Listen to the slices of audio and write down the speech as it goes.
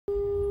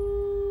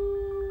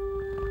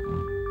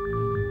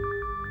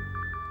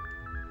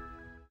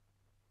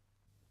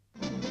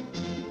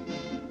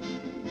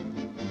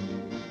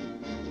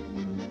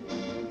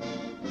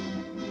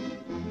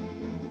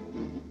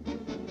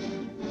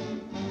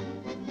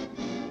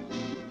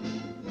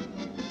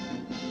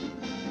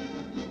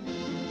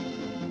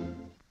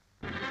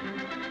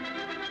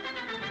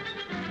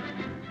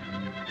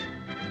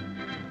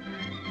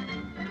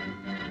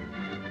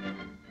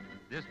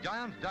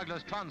giant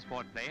Douglas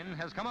transport plane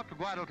has come up to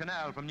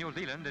Guadalcanal from New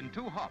Zealand in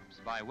 2 hops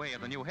by way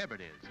of the New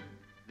Hebrides.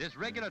 This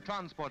regular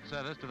transport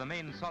service to the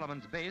main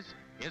Solomon's base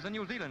is a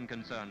New Zealand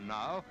concern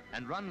now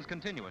and runs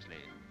continuously.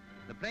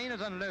 The plane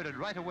is unloaded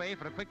right away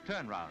for a quick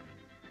turnaround.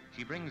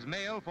 She brings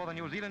mail for the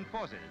New Zealand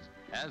forces,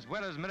 as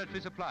well as military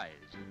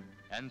supplies.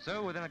 And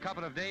so, within a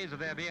couple of days of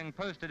their being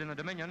posted in the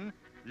Dominion,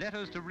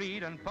 letters to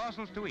read and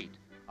parcels to eat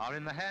are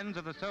in the hands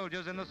of the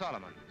soldiers in the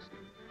Solomons.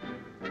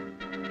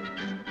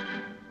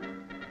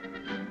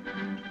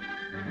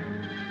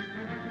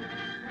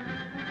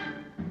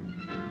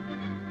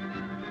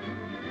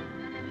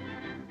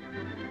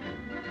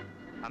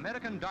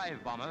 American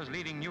dive bombers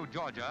leaving New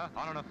Georgia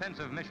on an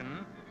offensive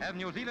mission have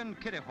New Zealand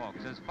Kitty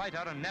Hawks as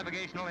fighter and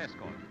navigational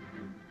escort.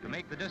 To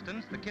make the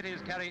distance, the Kitties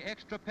carry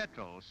extra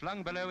petrol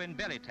slung below in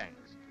belly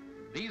tanks.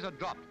 These are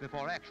dropped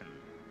before action.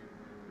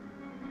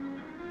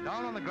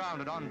 Down on the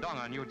ground at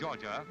Ondonga, New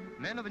Georgia,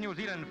 men of the New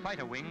Zealand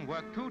fighter wing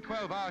work 2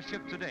 12-hour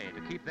shifts a day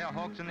to keep their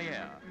Hawks in the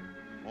air.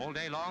 All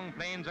day long,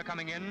 planes are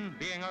coming in,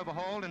 being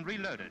overhauled and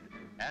reloaded,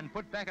 and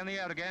put back in the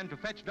air again to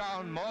fetch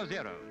down more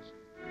Zeros.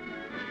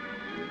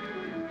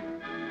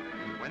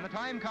 When the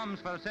time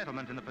comes for a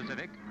settlement in the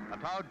Pacific, a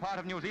proud part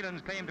of New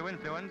Zealand's claim to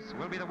influence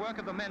will be the work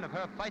of the men of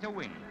her fighter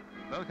wing,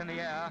 both in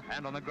the air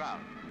and on the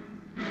ground.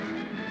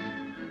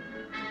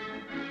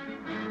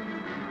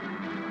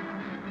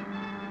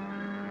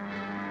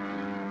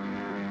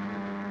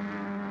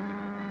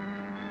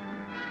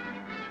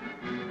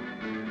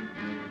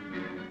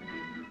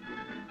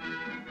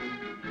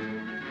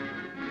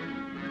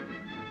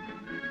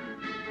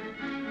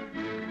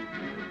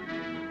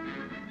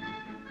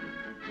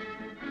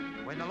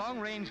 When the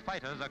long-range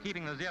fighters are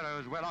keeping the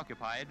Zeros well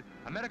occupied,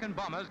 American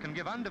bombers can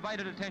give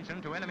undivided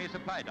attention to enemy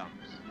supply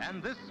dumps.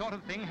 And this sort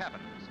of thing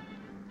happens.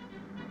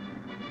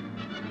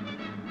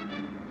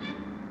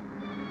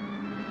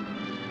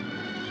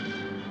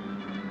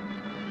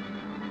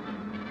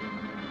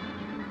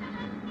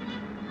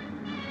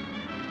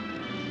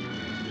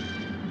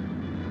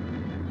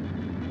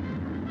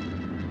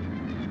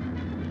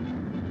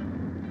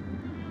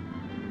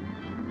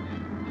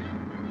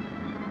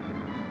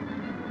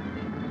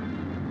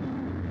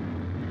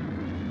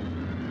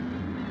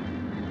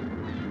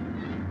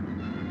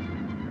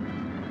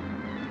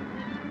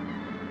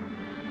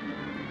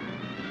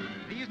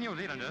 New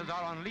Zealanders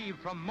are on leave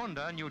from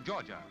Munda, New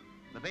Georgia.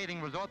 The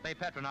bathing resort they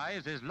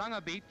patronize is Lunga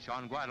Beach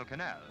on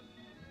Guadalcanal.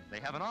 They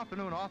have an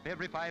afternoon off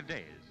every 5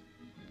 days.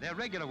 Their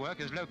regular work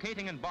is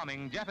locating and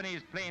bombing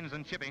Japanese planes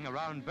and shipping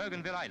around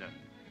Bougainville Island.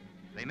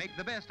 They make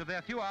the best of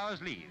their few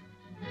hours' leave.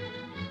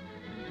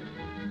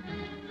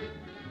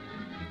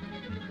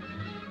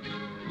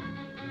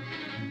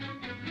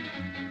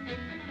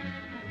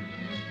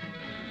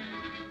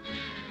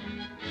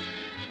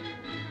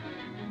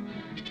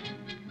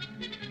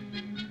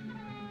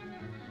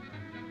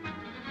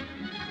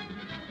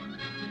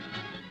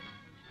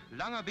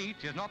 Lunga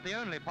Beach is not the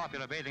only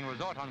popular bathing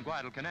resort on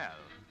Guadalcanal.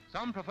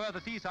 Some prefer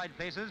the seaside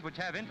places which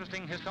have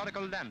interesting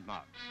historical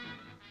landmarks.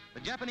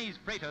 The Japanese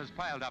freighters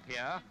piled up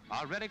here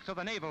are relics of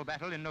the naval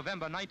battle in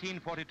November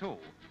 1942.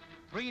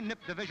 3 Nip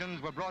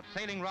divisions were brought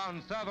sailing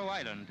round Servo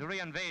Island to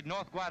reinvade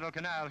North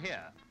Guadalcanal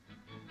here.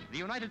 The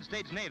United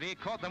States Navy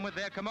caught them with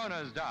their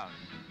kimonos down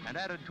and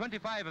added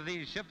 25 of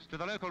these ships to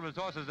the local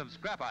resources of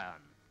scrap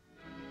iron.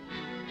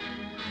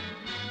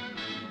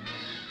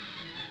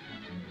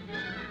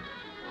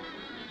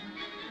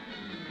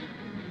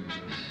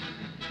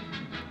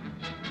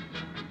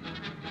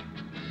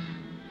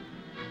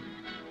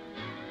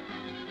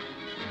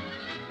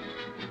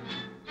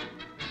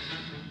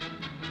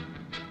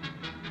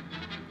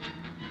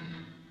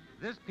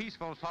 This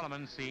peaceful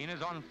Solomon scene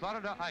is on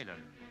Florida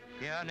Island.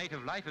 Here,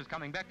 native life is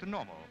coming back to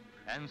normal,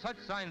 and such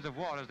signs of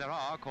war as there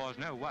are cause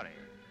no worry.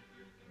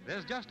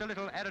 There's just a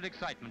little added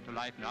excitement to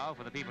life now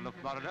for the people of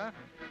Florida,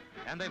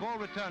 and they've all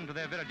returned to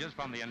their villages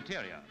from the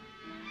interior.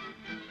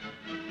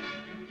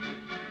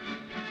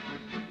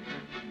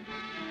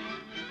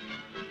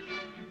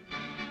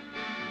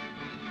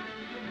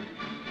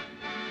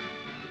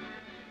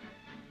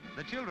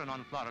 The children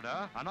on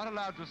Florida are not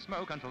allowed to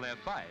smoke until they're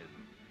 5.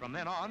 From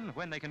then on,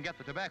 when they can get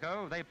the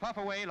tobacco, they puff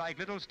away like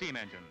little steam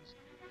engines.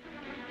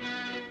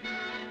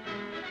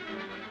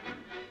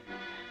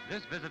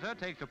 This visitor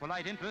takes a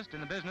polite interest in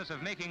the business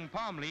of making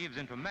palm leaves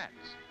into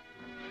mats.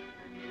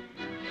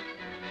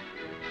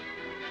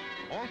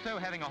 Also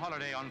having a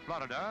holiday on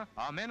Florida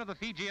are men of the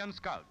Fijian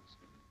Scouts.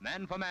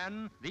 Man for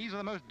man, these are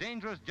the most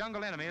dangerous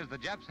jungle enemies the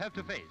Japs have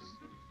to face.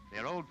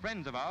 They're old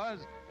friends of ours,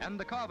 and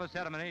the carver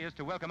ceremony is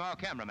to welcome our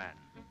cameraman.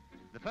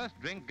 The first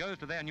drink goes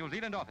to their New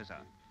Zealand officer.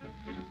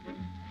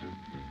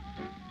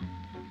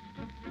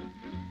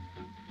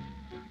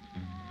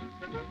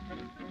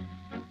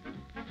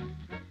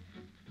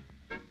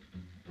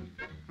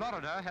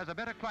 Florida has a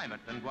better climate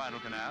than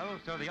Guadalcanal,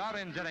 so the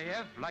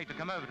RNZAF like to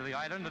come over to the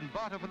island and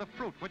barter for the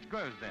fruit which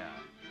grows there.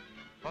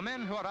 For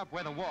men who are up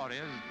where the war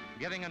is,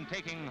 giving and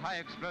taking high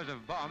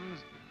explosive bombs,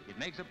 it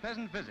makes a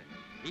pleasant visit,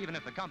 even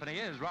if the company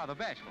is rather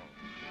bashful.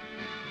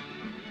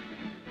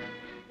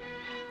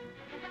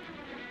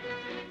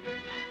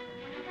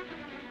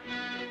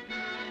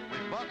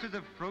 boxes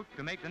of fruit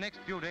to make the next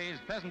few days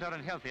pleasanter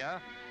and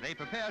healthier, they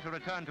prepare to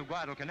return to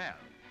Guadalcanal.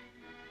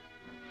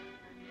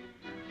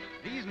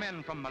 These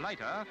men from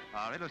Malaita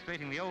are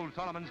illustrating the old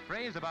Solomon's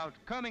phrase about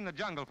combing the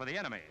jungle for the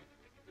enemy.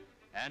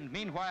 And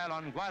meanwhile,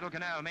 on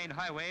Guadalcanal main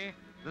highway,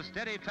 the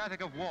steady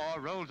traffic of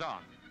war rolls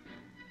on.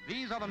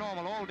 These are the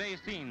normal all-day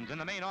scenes in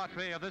the main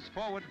artery of this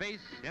forward base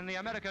in the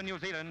American-New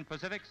Zealand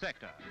Pacific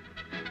sector.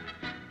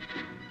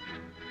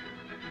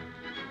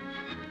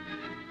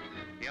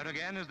 Here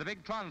again is the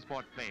big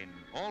transport plane,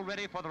 all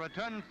ready for the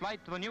return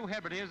flight to the New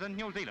Hebrides and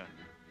New Zealand,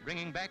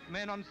 bringing back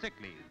men on sick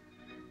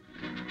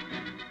leave.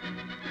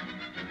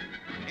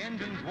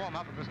 Engines warm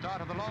up at the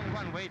start of the long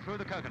runway through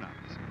the coconuts.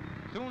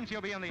 Soon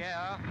she'll be in the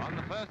air on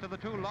the first of the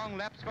 2 long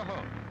laps for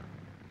home.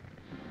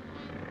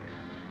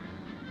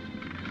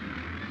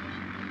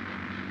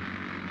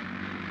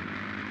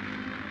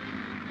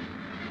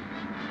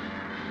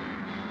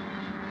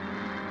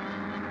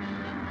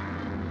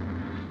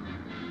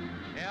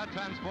 Air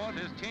transport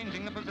is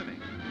changing the Pacific.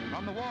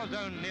 From the war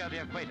zone near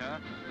the equator,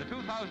 the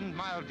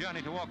 2,000-mile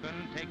journey to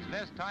Auckland takes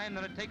less time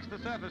than it takes the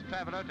surface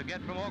traveler to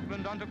get from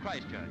Auckland onto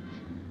Christchurch.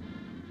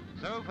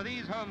 So for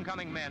these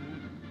homecoming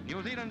men,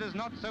 New Zealand is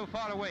not so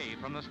far away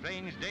from the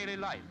strange daily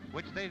life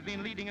which they've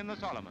been leading in the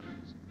Solomons.